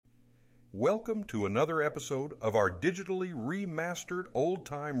Welcome to another episode of our digitally remastered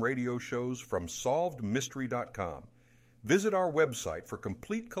old-time radio shows from SolvedMystery.com. Visit our website for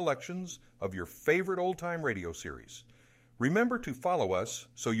complete collections of your favorite old-time radio series. Remember to follow us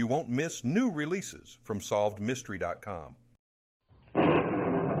so you won't miss new releases from SolvedMystery.com.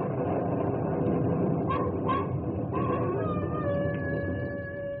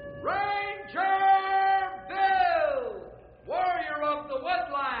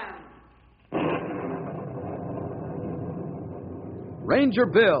 Ranger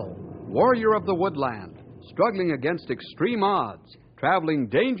Bill, warrior of the woodland, struggling against extreme odds, traveling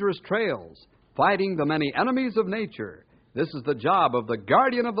dangerous trails, fighting the many enemies of nature. This is the job of the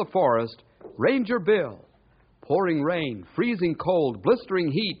guardian of the forest, Ranger Bill. Pouring rain, freezing cold, blistering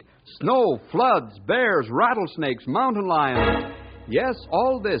heat, snow, floods, bears, rattlesnakes, mountain lions. Yes,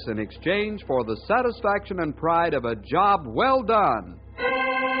 all this in exchange for the satisfaction and pride of a job well done.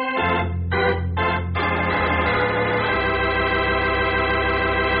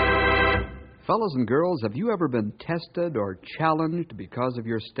 Fellows and girls, have you ever been tested or challenged because of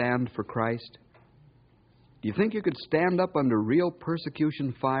your stand for Christ? Do you think you could stand up under real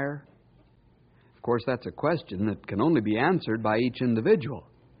persecution fire? Of course, that's a question that can only be answered by each individual.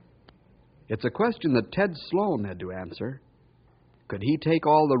 It's a question that Ted Sloan had to answer. Could he take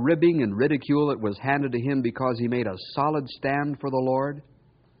all the ribbing and ridicule that was handed to him because he made a solid stand for the Lord?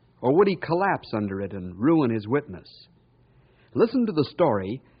 Or would he collapse under it and ruin his witness? Listen to the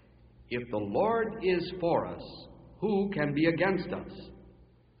story. If the Lord is for us, who can be against us?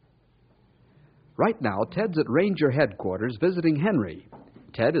 Right now, Ted's at Ranger headquarters visiting Henry.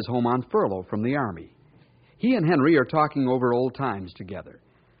 Ted is home on furlough from the Army. He and Henry are talking over old times together.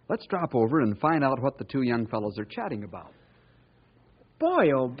 Let's drop over and find out what the two young fellows are chatting about.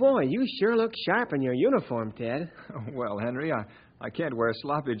 Boy, oh boy, you sure look sharp in your uniform, Ted. Well, Henry, I can't wear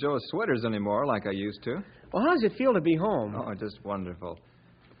Sloppy Joe sweaters anymore like I used to. Well, how does it feel to be home? Oh, just wonderful.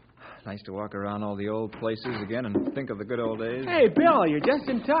 Nice to walk around all the old places again and think of the good old days. Hey, Bill, you're just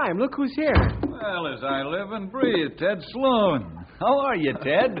in time. Look who's here. Well, as I live and breathe, Ted Sloan. How are you,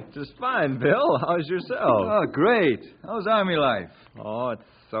 Ted? Just fine, Bill. How's yourself? Oh, great. How's Army life? Oh, it's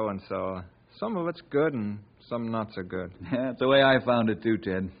so-and-so. Some of it's good and some not so good. Yeah, that's the way I found it, too,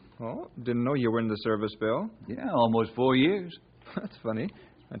 Ted. Oh, didn't know you were in the service, Bill. Yeah, almost 4 years. That's funny.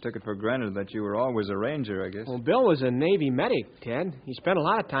 I took it for granted that you were always a ranger, I guess. Well, Bill was a Navy medic, Ted. He spent a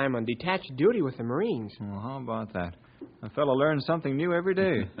lot of time on detached duty with the Marines. Well, how about that? A fellow learns something new every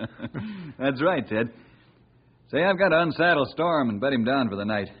day. That's right, Ted. Say, I've got to unsaddle Storm and bed him down for the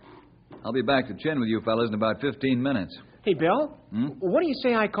night. I'll be back to chin with you fellas in about 15 minutes. Hey, Bill, what do you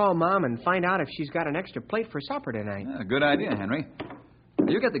say I call Mom and find out if she's got an extra plate for supper tonight? Yeah, good idea, Henry.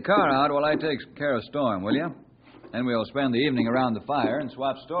 You get the car out while I take care of Storm, will you? Then we'll spend the evening around the fire and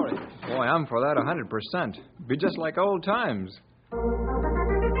swap stories. Boy, I'm for that 100%. Be just like old times.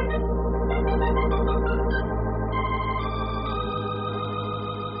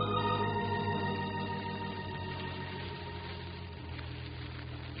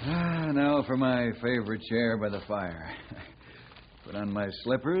 Now for my favorite chair by the fire. Put on my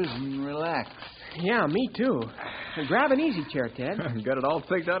slippers and relax. Yeah, me too. Grab an easy chair, Ted. Got it all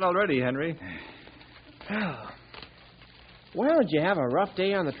picked out already, Henry. Well, did you have a rough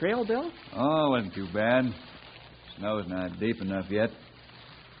day on the trail, Bill? Oh, it wasn't too bad. Snow's not deep enough yet.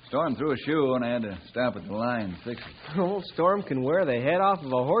 Storm threw a shoe, and I had to stop at the line and fix it. Old Storm can wear the head off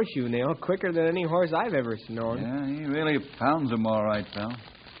of a horseshoe nail quicker than any horse I've ever known. Yeah, he really pounds them all right, pal.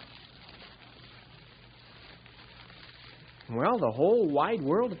 Well, the whole wide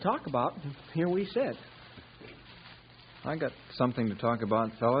world to talk about. Here we sit. I got something to talk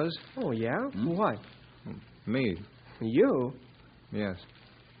about, fellas. Oh, yeah? What? Me. You? Yes.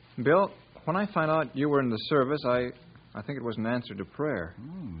 Bill, when I found out you were in the service, I think it was an answer to prayer.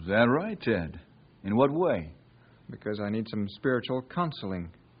 Oh, is that right, Ted? In what way? Because I need some spiritual counseling.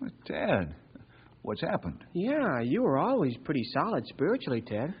 Well, Ted, what's happened? Yeah, you were always pretty solid spiritually,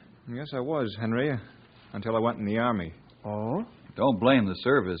 Ted. Yes, I was, Henry, until I went in the Army. Oh? Don't blame the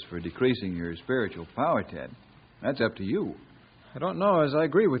service for decreasing your spiritual power, Ted. That's up to you. I don't know as I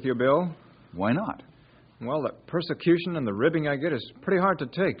agree with you, Bill. Why not? Well, the persecution and the ribbing I get is pretty hard to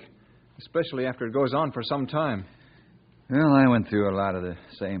take, especially after it goes on for some time. Well, I went through a lot of the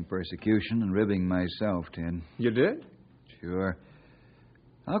same persecution and ribbing myself, Ted. You did? Sure.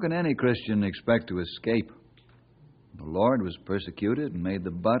 How can any Christian expect to escape? The Lord was persecuted and made the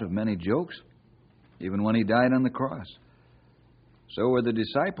butt of many jokes, even when he died on the cross. So were the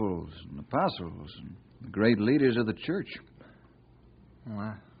disciples and apostles and the great leaders of the church. Well,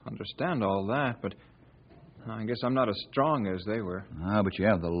 I understand all that, but I guess I'm not as strong as they were. Ah, but you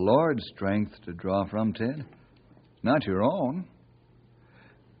have the Lord's strength to draw from, Ted. Not your own.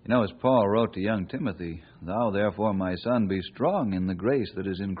 You know, as Paul wrote to young Timothy, "Thou therefore, my son, be strong in the grace that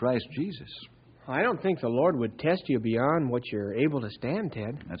is in Christ Jesus." I don't think the Lord would test you beyond what you're able to stand,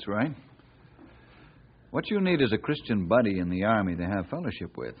 Ted. That's right. What you need is a Christian buddy in the Army to have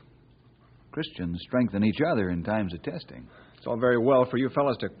fellowship with. Christians strengthen each other in times of testing. It's all very well for you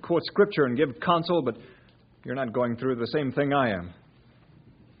fellas to quote Scripture and give counsel, but you're not going through the same thing I am.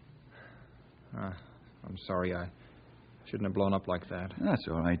 I'm sorry. I shouldn't have blown up like that. That's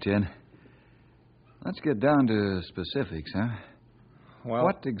all right, Ted. Let's get down to specifics, huh? Well,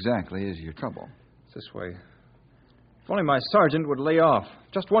 What exactly is your trouble? It's this way. If only my sergeant would lay off,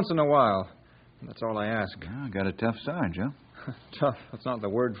 just once in a while. That's all I ask. Well, got a tough sarge, huh? Tough. That's not the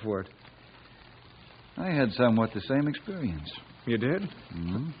word for it. I had somewhat the same experience. You did?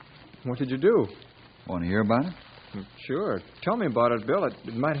 Mm-hmm. What did you do? Want to hear about it? Sure. Tell me about it, Bill.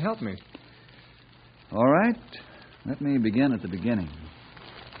 It might help me. All right. Let me begin at the beginning.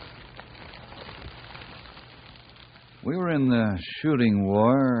 We were in the shooting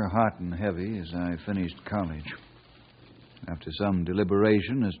war, hot and heavy, as I finished college. After some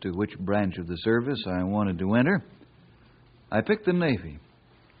deliberation as to which branch of the service I wanted to enter, I picked the Navy.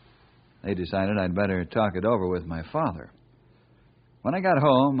 They decided I'd better talk it over with my father. When I got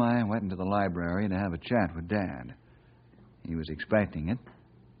home, I went into the library to have a chat with Dad. He was expecting it.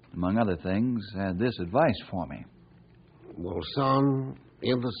 Among other things, had this advice for me. Well, son,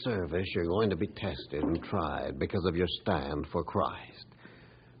 in the service, you're going to be tested and tried because of your stand for Christ.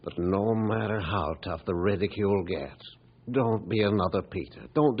 But no matter how tough the ridicule gets, don't be another Peter.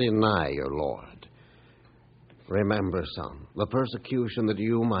 Don't deny your Lord. Remember, son, the persecution that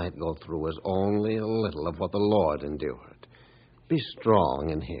you might go through is only a little of what the Lord endured. Be strong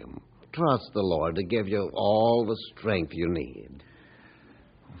in Him. Trust the Lord to give you all the strength you need.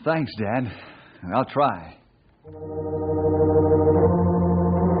 Thanks, Dad. I'll try.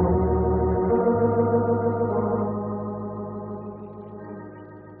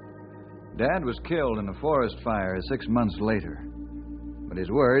 Dad was killed in a forest fire 6 months later. But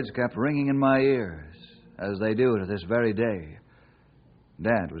his words kept ringing in my ears, as they do to this very day.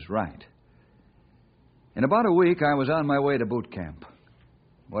 Dad was right. In about a week, I was on my way to boot camp.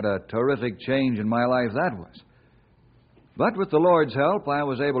 What a terrific change in my life that was. But with the Lord's help, I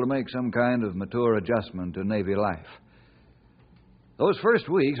was able to make some kind of mature adjustment to Navy life. Those first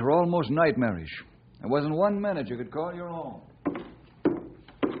weeks were almost nightmarish. There wasn't 1 minute you could call your own.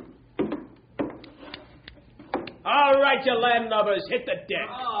 All right, you landlubbers, hit the deck.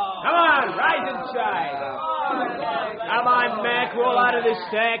 Come on, rise and shine. Come on, Mac, roll out of this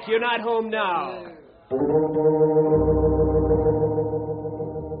stack. You're not home now.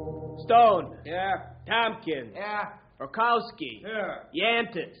 Stone. Yeah. Tompkins. Yeah. Orkowski. Yeah.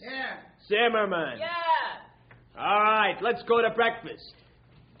 Yantis. Yeah. Zimmerman. Yeah. All right, let's go to breakfast.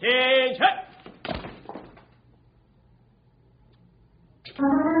 Tinge, hut.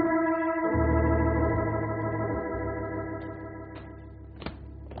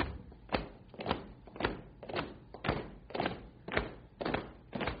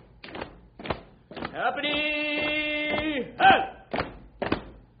 Company, halt!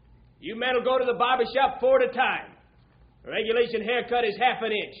 You men will go to the barber shop 4 at a time. Regulation haircut is ½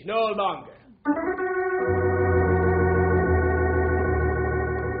 an inch, no longer.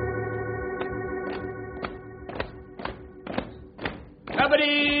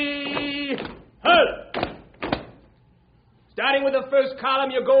 Company, halt! Starting with the first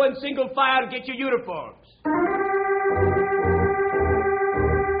column, you go in single file to get your uniforms.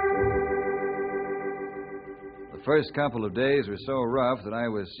 The first couple of days were so rough that I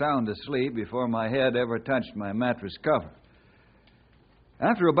was sound asleep before my head ever touched my mattress cover.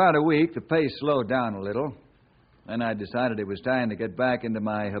 After about a week, the pace slowed down a little. Then I decided it was time to get back into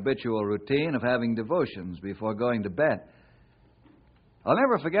my habitual routine of having devotions before going to bed. I'll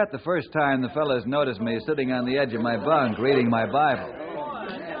never forget the first time the fellas noticed me sitting on the edge of my bunk reading my Bible.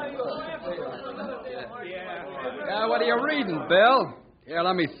 What are you reading, Bill? Here,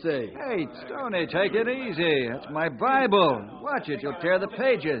 let me see. Hey, Stoney, take it easy. That's my Bible. Watch it. You'll tear the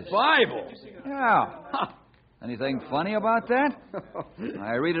pages. Bible? Yeah. Anything funny about that?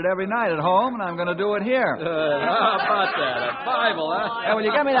 I read it every night at home, and I'm going to do it here. How about that? A Bible, huh? Hey, will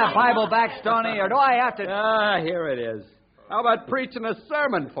you give me that Bible back, Stoney, or do I have to... Here it is. How about preaching a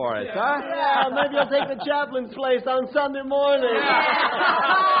sermon for us, huh? Yeah, maybe I'll take the chaplain's place on Sunday morning.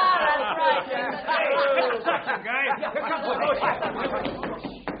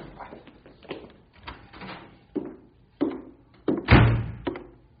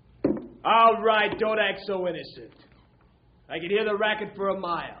 All All right, don't act so innocent. I can hear the racket for a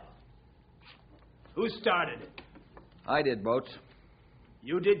mile. Who started it? I did, Boats.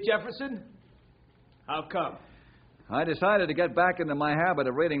 You did, Jefferson? How come? I decided to get back into my habit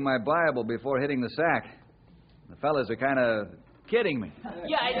of reading my Bible before hitting the sack. The fellas are kind of kidding me.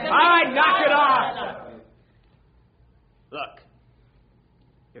 Yeah, all right, knock it off. Look,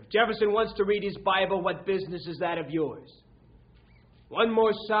 if Jefferson wants to read his Bible, what business is that of yours? One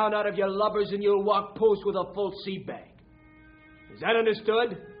more sound out of your lubbers and you'll walk post with a full seat bag. Is that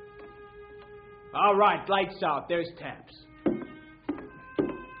understood? All right, lights out. There's taps.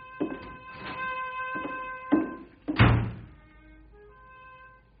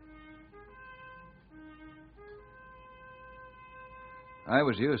 I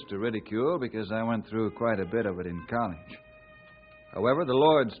was used to ridicule because I went through quite a bit of it in college. However, the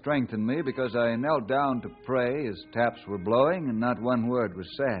Lord strengthened me because I knelt down to pray as taps were blowing and not one word was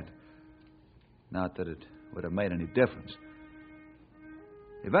said. Not that it would have made any difference.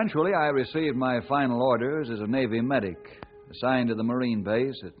 Eventually, I received my final orders as a Navy medic, assigned to the Marine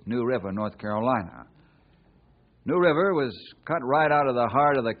base at New River, North Carolina. New River was cut right out of the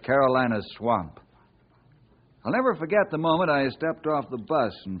heart of the Carolina swamp. I'll never forget the moment I stepped off the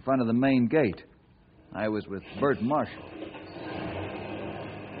bus in front of the main gate. I was with Bert Marshall.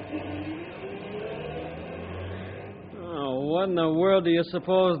 Oh, what in the world do you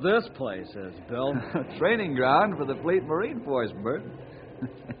suppose this place is, Bill? Training ground for the Fleet Marine Force, Bert.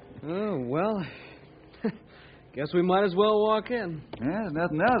 Oh, well, guess we might as well walk in. Yeah, there's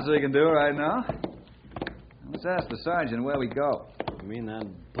nothing else we can do right now. Let's ask the sergeant where we go. You mean that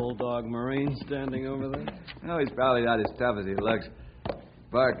bulldog Marine standing over there? No, he's probably not as tough as he looks.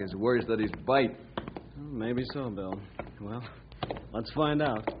 Bark is worse than his bite. Well, maybe so, Bill. Well, let's find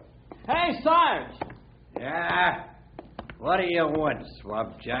out. Hey, Sarge! Yeah? What do you want,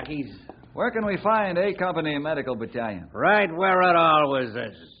 swamp jockeys? Where can we find A Company Medical Battalion? Right where it always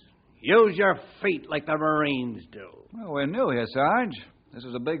is. Use your feet like the Marines do. Well, we're new here, Sarge. This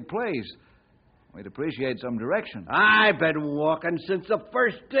is a big place. We'd appreciate some direction. I've been walking since the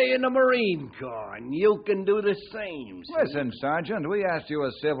first day in the Marine Corps, and you can do the same. See? Listen, Sergeant, we asked you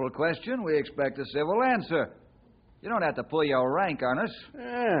a civil question. We expect a civil answer. You don't have to pull your rank on us.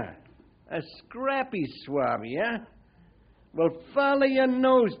 A scrappy swabby, huh? Well, follow your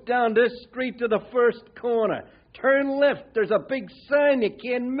nose down this street to the first corner. Turn left. There's a big sign. You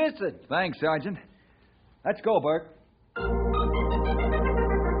can't miss it. Thanks, Sergeant. Let's go, Bert.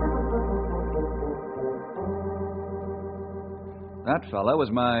 That fellow was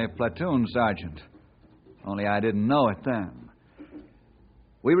my platoon sergeant. Only I didn't know it then.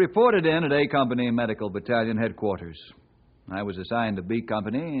 We reported in at A Company Medical Battalion headquarters. I was assigned to B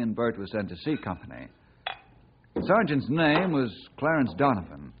Company, and Bert was sent to C Company. The sergeant's name was Clarence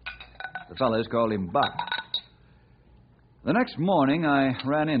Donovan. The fellows called him Buck. The next morning, I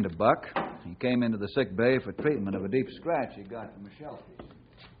ran into Buck. He came into the sick bay for treatment of a deep scratch he got from a shell piece.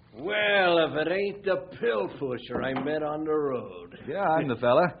 Well, if it ain't the pill pusher I met on the road. Yeah, I'm the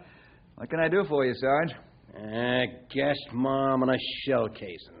fella. What can I do for you, Sarge? Gas bomb and a shell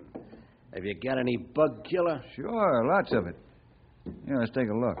casing. Have you got any bug killer? Sure, lots of it. Here, let's take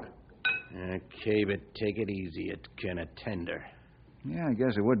a look. Okay, but take it easy. It's kind of tender. Yeah, I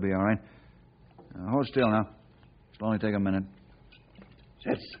guess it would be all right. Hold still now. It'll only take a minute. Is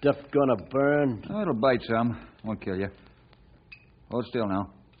that stuff gonna burn? Oh, it'll bite some. Won't kill you. Hold still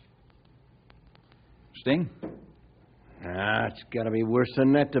now. Sting? It's gotta be worse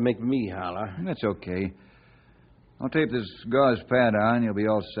than that to make me holler. That's okay. I'll tape this gauze pad on. You'll be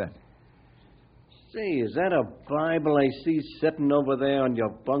all set. Say, is that a Bible I see sitting over there on your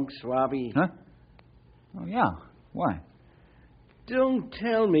bunk, Swabby? Huh? Oh, yeah. Why? Don't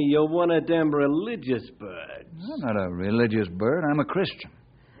tell me you're one of them religious birds. I'm not a religious bird. I'm a Christian.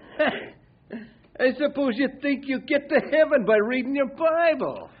 I suppose you think you get to heaven by reading your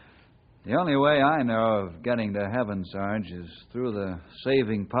Bible. The only way I know of getting to heaven, Sarge, is through the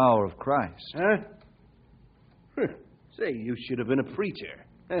saving power of Christ. Huh? Say, you should have been a preacher.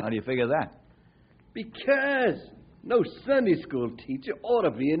 How do you figure that? Because no Sunday school teacher ought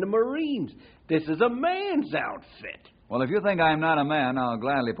to be in the Marines. This is a man's outfit. Well, if you think I'm not a man, I'll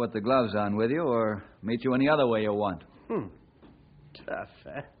gladly put the gloves on with you or meet you any other way you want. Tough,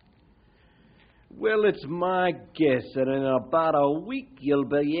 huh? Well, it's my guess that in about a week you'll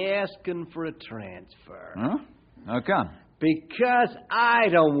be asking for a transfer. Huh? How come? Because I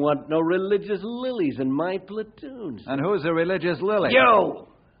don't want no religious lilies in my platoons. And who's the religious lily? You!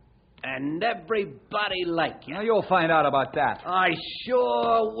 And everybody like you. Well, you'll find out about that. I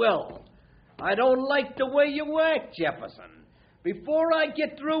sure will. I don't like the way you act, Jefferson. Before I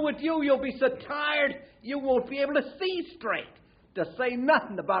get through with you, you'll be so tired you won't be able to see straight. To say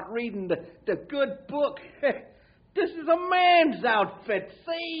nothing about reading the good book. This is a man's outfit,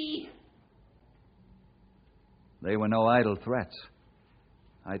 see? They were no idle threats.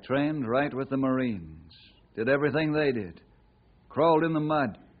 I trained right with the Marines, did everything they did, crawled in the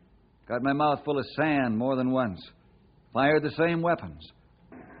mud, got my mouth full of sand more than once, fired the same weapons.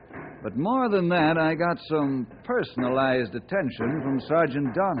 But more than that, I got some personalized attention from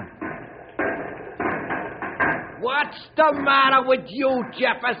Sergeant Donovan. What's the matter with you,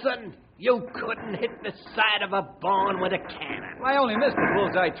 Jefferson? You couldn't hit the side of a barn with a cannon. I only missed the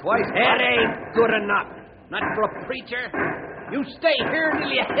bullseye twice. It ain't good enough. Not for a preacher. You stay here till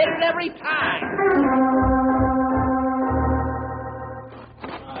you hit it every time.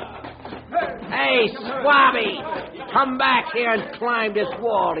 Hey, Swabby! Come back here and climb this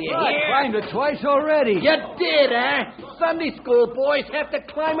wall, do you hear? I climbed it twice already. You did, eh? Sunday school boys have to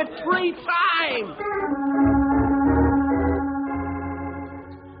climb it 3 times.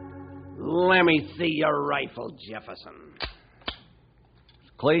 Let me see your rifle, Jefferson.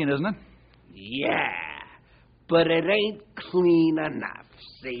 It's clean, isn't it? Yeah, but it ain't clean enough,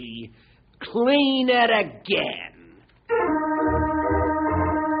 see? Clean it again.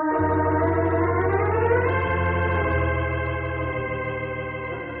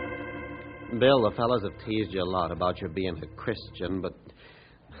 Bill, the fellows have teased you a lot about your being a Christian, but,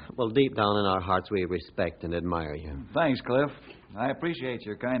 well, deep down in our hearts, we respect and admire you. Thanks, Cliff. I appreciate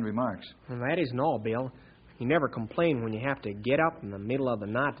your kind remarks. Well, that isn't all, Bill. You never complain when you have to get up in the middle of the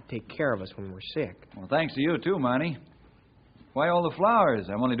night to take care of us when we're sick. Well, thanks to you, too, Monty. Why all the flowers?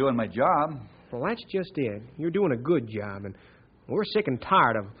 I'm only doing my job. Well, that's just it. You're doing a good job, and we're sick and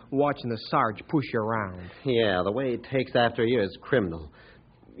tired of watching the Sarge push you around. Yeah, the way he takes after you is criminal.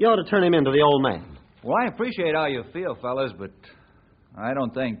 You ought to turn him into the old man. Well, I appreciate how you feel, fellas, but I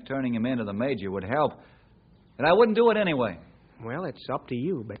don't think turning him into the major would help. And I wouldn't do it anyway. Well, it's up to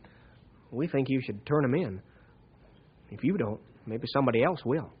you, but we think you should turn him in. If you don't, maybe somebody else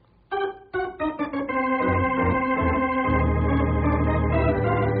will.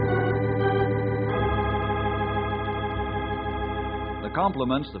 The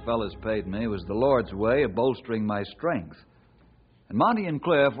compliments the fellas paid me was the Lord's way of bolstering my strength. And Monty and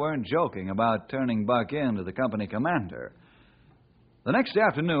Cliff weren't joking about turning Buck into the company commander. The next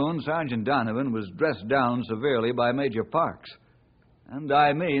afternoon, Sergeant Donovan was dressed down severely by Major Parks. And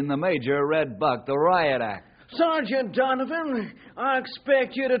I mean the Major read Buck the riot act. Sergeant Donovan, I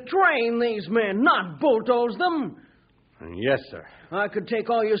expect you to train these men, not bulldoze them. Yes, sir. I could take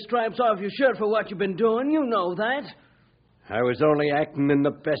all your stripes off your shirt for what you've been doing. You know that. I was only acting in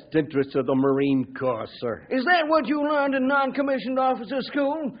the best interests of the Marine Corps, sir. Is that what you learned in non-commissioned officer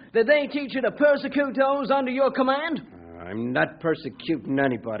school? Did they teach you to persecute those under your command? I'm not persecuting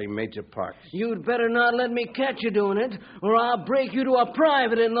anybody, Major Parks. You'd better not let me catch you doing it, or I'll break you to a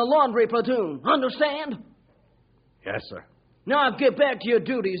private in the laundry platoon. Understand? Yes, sir. Now get back to your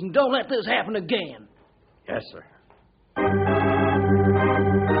duties and don't let this happen again. Yes, sir.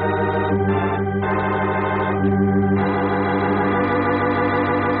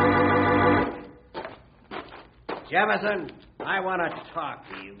 Jefferson, I want to talk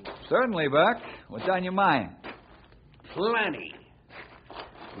to you. Certainly, Buck. What's on your mind? Plenty.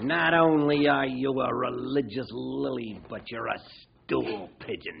 Not only are you a religious lily, but you're a stool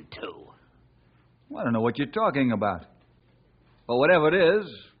pigeon, too. I don't know what you're talking about. But whatever it is,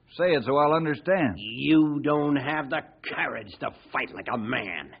 say it so I'll understand. You don't have the courage to fight like a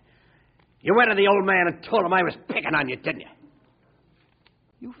man. You went to the old man and told him I was picking on you, didn't you?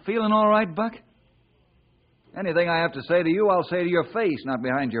 You feeling all right, Buck? Anything I have to say to you, I'll say to your face, not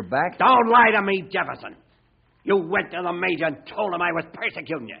behind your back. Don't lie to me, Jefferson. You went to the major and told him I was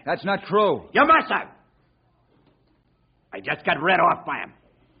persecuting you. That's not true. You must have. I just got read off by him.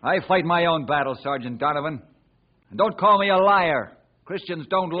 I fight my own battles, Sergeant Donovan. And don't call me a liar. Christians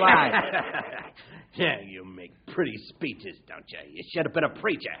don't lie. Yeah, you make pretty speeches, don't you? You should have been a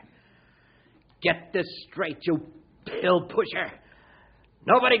preacher. Get this straight, you pill pusher.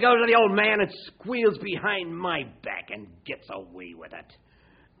 Nobody goes to the old man and squeals behind my back and gets away with it.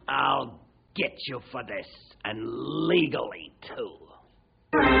 I'll get you for this, and legally, too.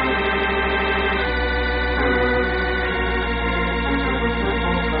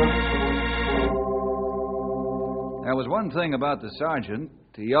 There was one thing about the sergeant.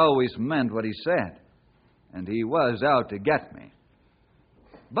 He always meant what he said. And he was out to get me.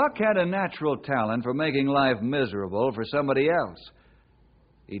 Buck had a natural talent for making life miserable for somebody else.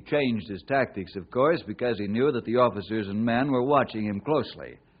 He changed his tactics, of course, because he knew that the officers and men were watching him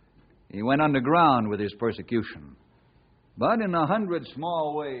closely. He went underground with his persecution. But in 100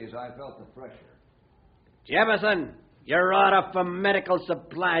 small ways, I felt the pressure. Jefferson, your order for medical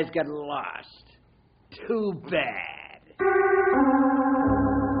supplies got lost. Too bad.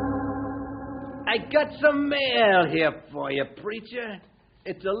 I got some mail here for you, preacher.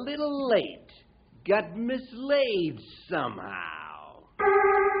 It's a little late. Got mislaid somehow.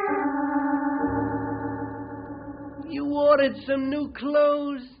 You ordered some new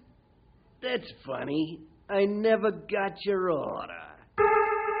clothes? That's funny. I never got your order.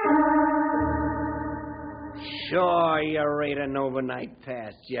 Sure, you ate an overnight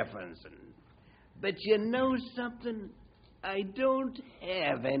pass, Jefferson. But you know something? I don't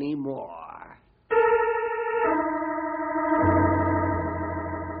have any more.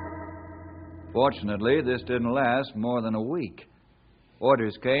 Fortunately, this didn't last more than a week.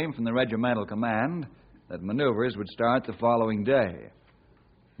 Orders came from the regimental command that maneuvers would start the following day.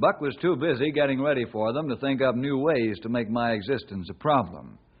 Buck was too busy getting ready for them to think up new ways to make my existence a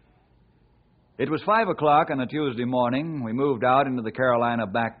problem. It was 5 o'clock on a Tuesday morning. We moved out into the Carolina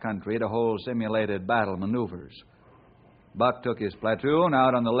backcountry to hold simulated battle maneuvers. Buck took his platoon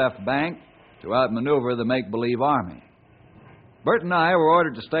out on the left bank to outmaneuver the make-believe army. Bert and I were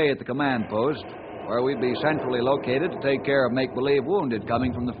ordered to stay at the command post, where we'd be centrally located to take care of make-believe wounded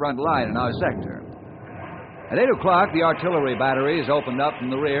coming from the front line in our sector. At 8 o'clock, the artillery batteries opened up from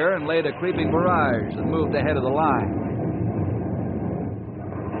the rear and laid a creeping barrage that moved ahead of the line.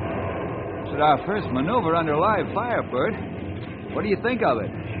 This is our first maneuver under live fire, Bert. What do you think of it?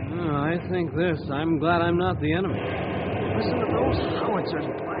 I think this. I'm glad I'm not the enemy. Listen to those howitzers,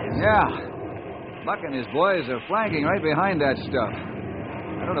 boys. Yeah. Buck and his boys are flanking right behind that stuff.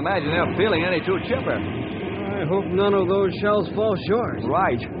 I don't imagine they're feeling any too chipper. I hope none of those shells fall short.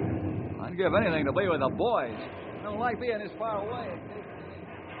 Right. I'd give anything to be with the boys. I don't like being this far away.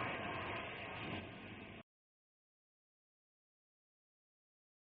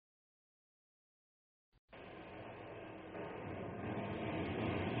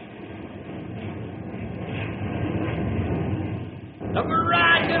 The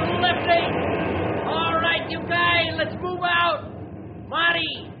barrage is lifting! All right, you guys, let's move out!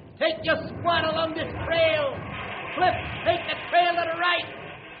 Marty, take your squad along this trail. Cliff, take the trail to the right.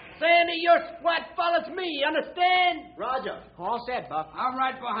 Sandy, your squad follows me, understand? Roger. All set, Buck. I'm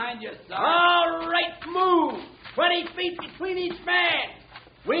right behind you, son. All right, move. 20 feet between each man.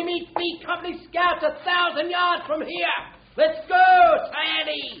 We meet B Company scouts 1,000 yards from here. Let's go,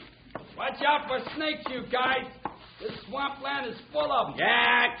 Sandy. Watch out for snakes, you guys. This swampland is full of them.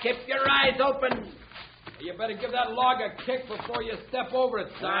 Yeah, keep your eyes open. You better give that log a kick before you step over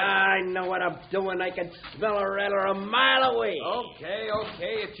it, son. I know what I'm doing. I can smell a rattler a mile away. Okay.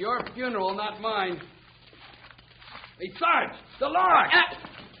 It's your funeral, not mine. Hey, Sarge, the log!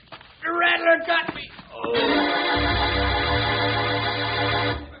 The rattler got me. Oh.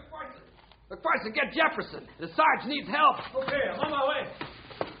 McPherson, get Jefferson. The Sarge needs help. Okay, I'm on my way.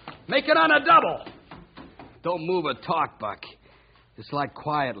 Make it on a double. Don't move or talk, Buck. Just slide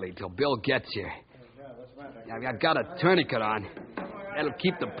quietly till Bill gets you. I've got a tourniquet on. That'll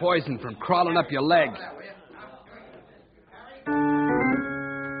keep the poison from crawling up your legs.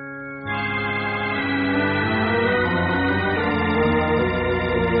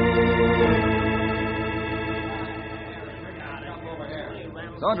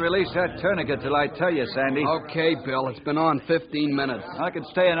 Don't release that tourniquet till I tell you, Sandy. Okay, Bill. It's been on 15 minutes. I could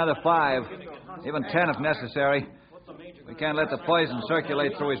stay another 5, even 10 if necessary. We can't let the poison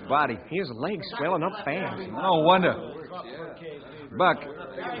circulate through his body. His legs swelling up fast. No wonder. Buck,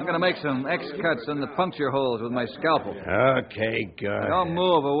 I'm going to make some X-cuts in the puncture holes with my scalpel. Okay, good. Don't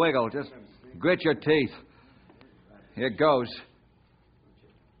move or wiggle. Just grit your teeth. Here goes.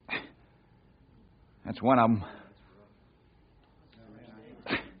 That's one of them.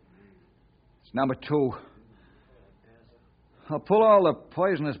 It's number 2. I'll pull all the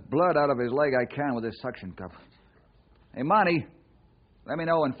poisonous blood out of his leg I can with this suction cup. Hey, Monty, let me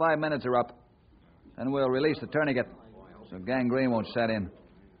know when 5 minutes are up. Then we'll release the tourniquet so gangrene won't set in.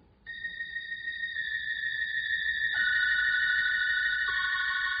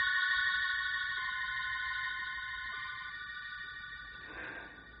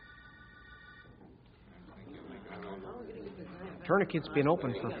 Tourniquet's been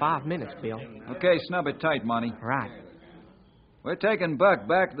open for 5 minutes, Bill. Okay, snub it tight, Monty. Right. We're taking Buck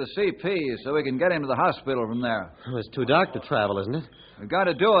back to the CP so we can get him to the hospital from there. Well, it's too dark to travel, isn't it? We've got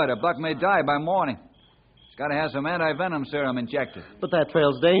to do it, or Buck may die by morning. He's got to have some anti-venom serum injected. But that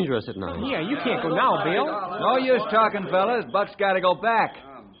trail's dangerous at night. Yeah, you can't go now, Bill. No use talking, fellas. Buck's got to go back.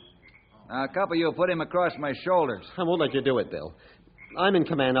 Now, a couple of you put him across my shoulders. I won't let you do it, Bill. I'm in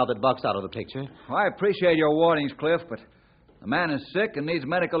command now that Buck's out of the picture. Well, I appreciate your warnings, Cliff, but The man is sick and needs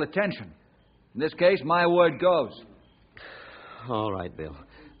medical attention. In this case, my word goes. All right, Bill.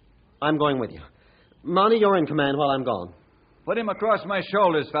 I'm going with you. Monty, you're in command while I'm gone. Put him across my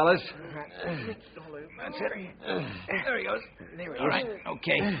shoulders, fellas. That's it. There he goes. There he is. All right,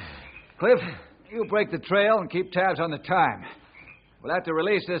 okay. Cliff, you break the trail and keep tabs on the time. We'll have to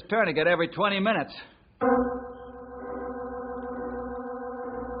release this tourniquet every 20 minutes.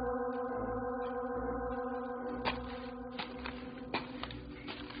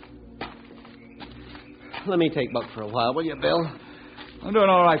 Let me take Buck for a while, will you, Bill? I'm doing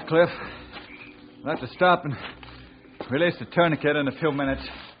all right, Cliff. We'll have to stop and release the tourniquet in a few minutes.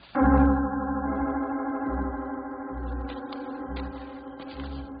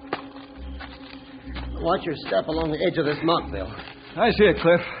 Watch your step along the edge of this muck, Bill. I see it,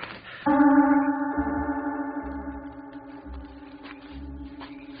 Cliff.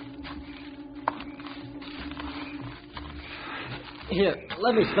 Here,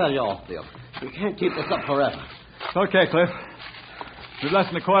 let me spell you off, Bill. We can't keep this up forever. It's okay, Cliff. We've less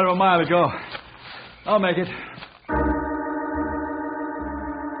than a quarter of a mile to go. I'll make it.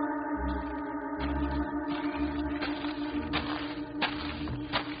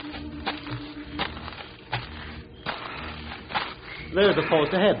 There's the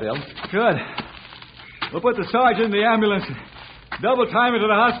post ahead, Bill. Good. We'll put the sergeant in the ambulance. Double time it to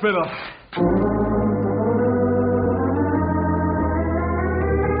the hospital.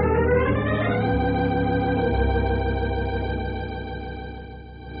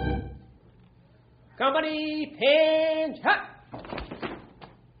 Company, pinch, hut!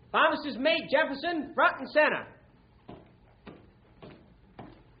 Pharmacist Mate Jefferson, front and center.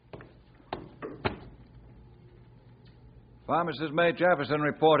 Pharmacist Mate Jefferson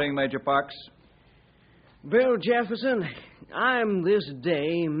reporting, Major Parks. Bill Jefferson, I'm this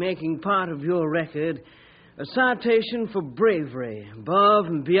day making part of your record a citation for bravery above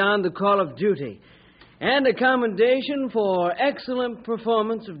and beyond the call of duty and a commendation for excellent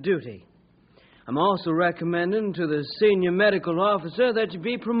performance of duty. I'm also recommending to the senior medical officer that you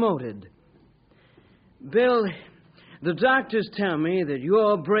be promoted. Bill, the doctors tell me that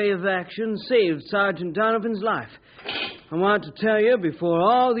your brave action saved Sergeant Donovan's life. I want to tell you before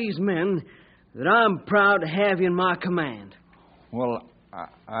all these men that I'm proud to have you in my command. Well,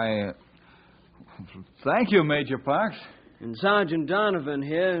 I thank you, Major Parks. And Sergeant Donovan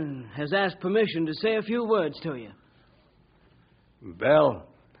here has asked permission to say a few words to you. Bill,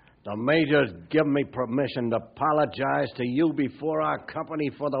 the Major's given me permission to apologize to you before our company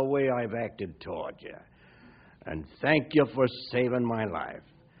for the way I've acted toward you. And thank you for saving my life.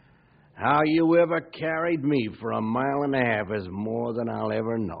 How you ever carried me for a mile and a half is more than I'll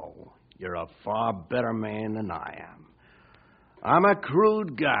ever know. You're a far better man than I am. I'm a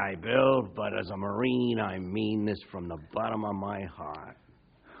crude guy, Bill, but as a Marine, I mean this from the bottom of my heart.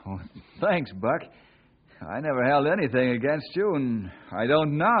 Oh, thanks, Buck. I never held anything against you, and I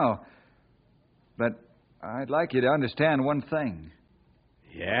don't now. But I'd like you to understand one thing.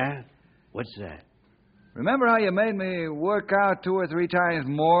 Yeah? What's that? Remember how you made me work out 2 or 3 times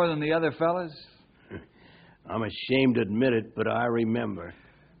more than the other fellas? I'm ashamed to admit it, but I remember.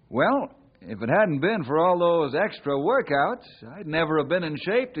 Well, if it hadn't been for all those extra workouts, I'd never have been in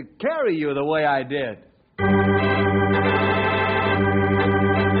shape to carry you the way I did.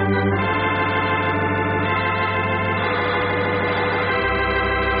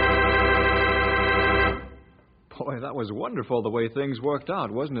 Boy, that was wonderful the way things worked out,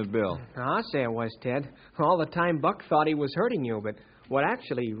 wasn't it, Bill? I'll say it was, Ted. All the time Buck thought he was hurting you, but what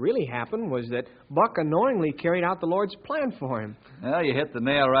actually really happened was that Buck unknowingly carried out the Lord's plan for him. Well, you hit the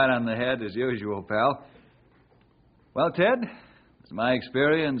nail right on the head, as usual, pal. Well, Ted, does my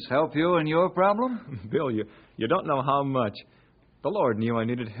experience help you in your problem? Bill, you don't know how much. The Lord knew I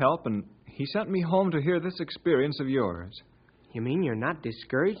needed help, and He sent me home to hear this experience of yours. You mean you're not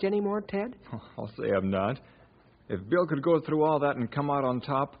discouraged anymore, Ted? I'll say I'm not. If Bill could go through all that and come out on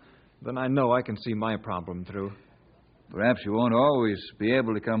top, then I know I can see my problem through. Perhaps you won't always be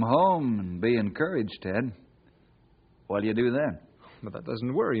able to come home and be encouraged, Ted. What'll you do then? But that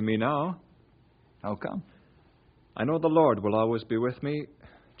doesn't worry me now. How come? I know the Lord will always be with me,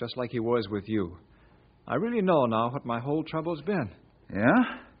 just like He was with you. I really know now what my whole trouble's been.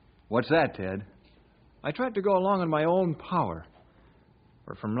 Yeah? What's that, Ted? I tried to go along in my own power.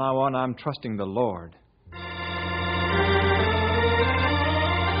 But from now on, I'm trusting the Lord.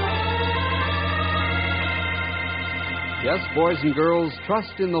 Yes, boys and girls,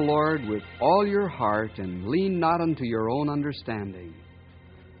 trust in the Lord with all your heart and lean not unto your own understanding.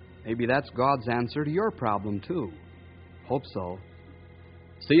 Maybe that's God's answer to your problem, too. Hope so.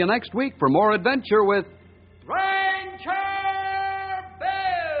 See you next week for more adventure with Ranger!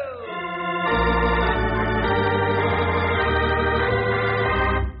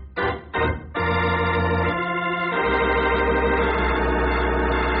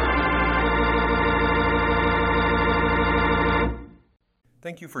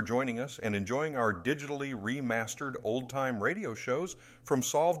 Thank you for joining us and enjoying our digitally remastered old-time radio shows from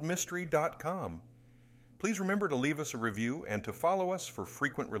SolvedMystery.com. Please remember to leave us a review and to follow us for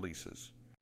frequent releases.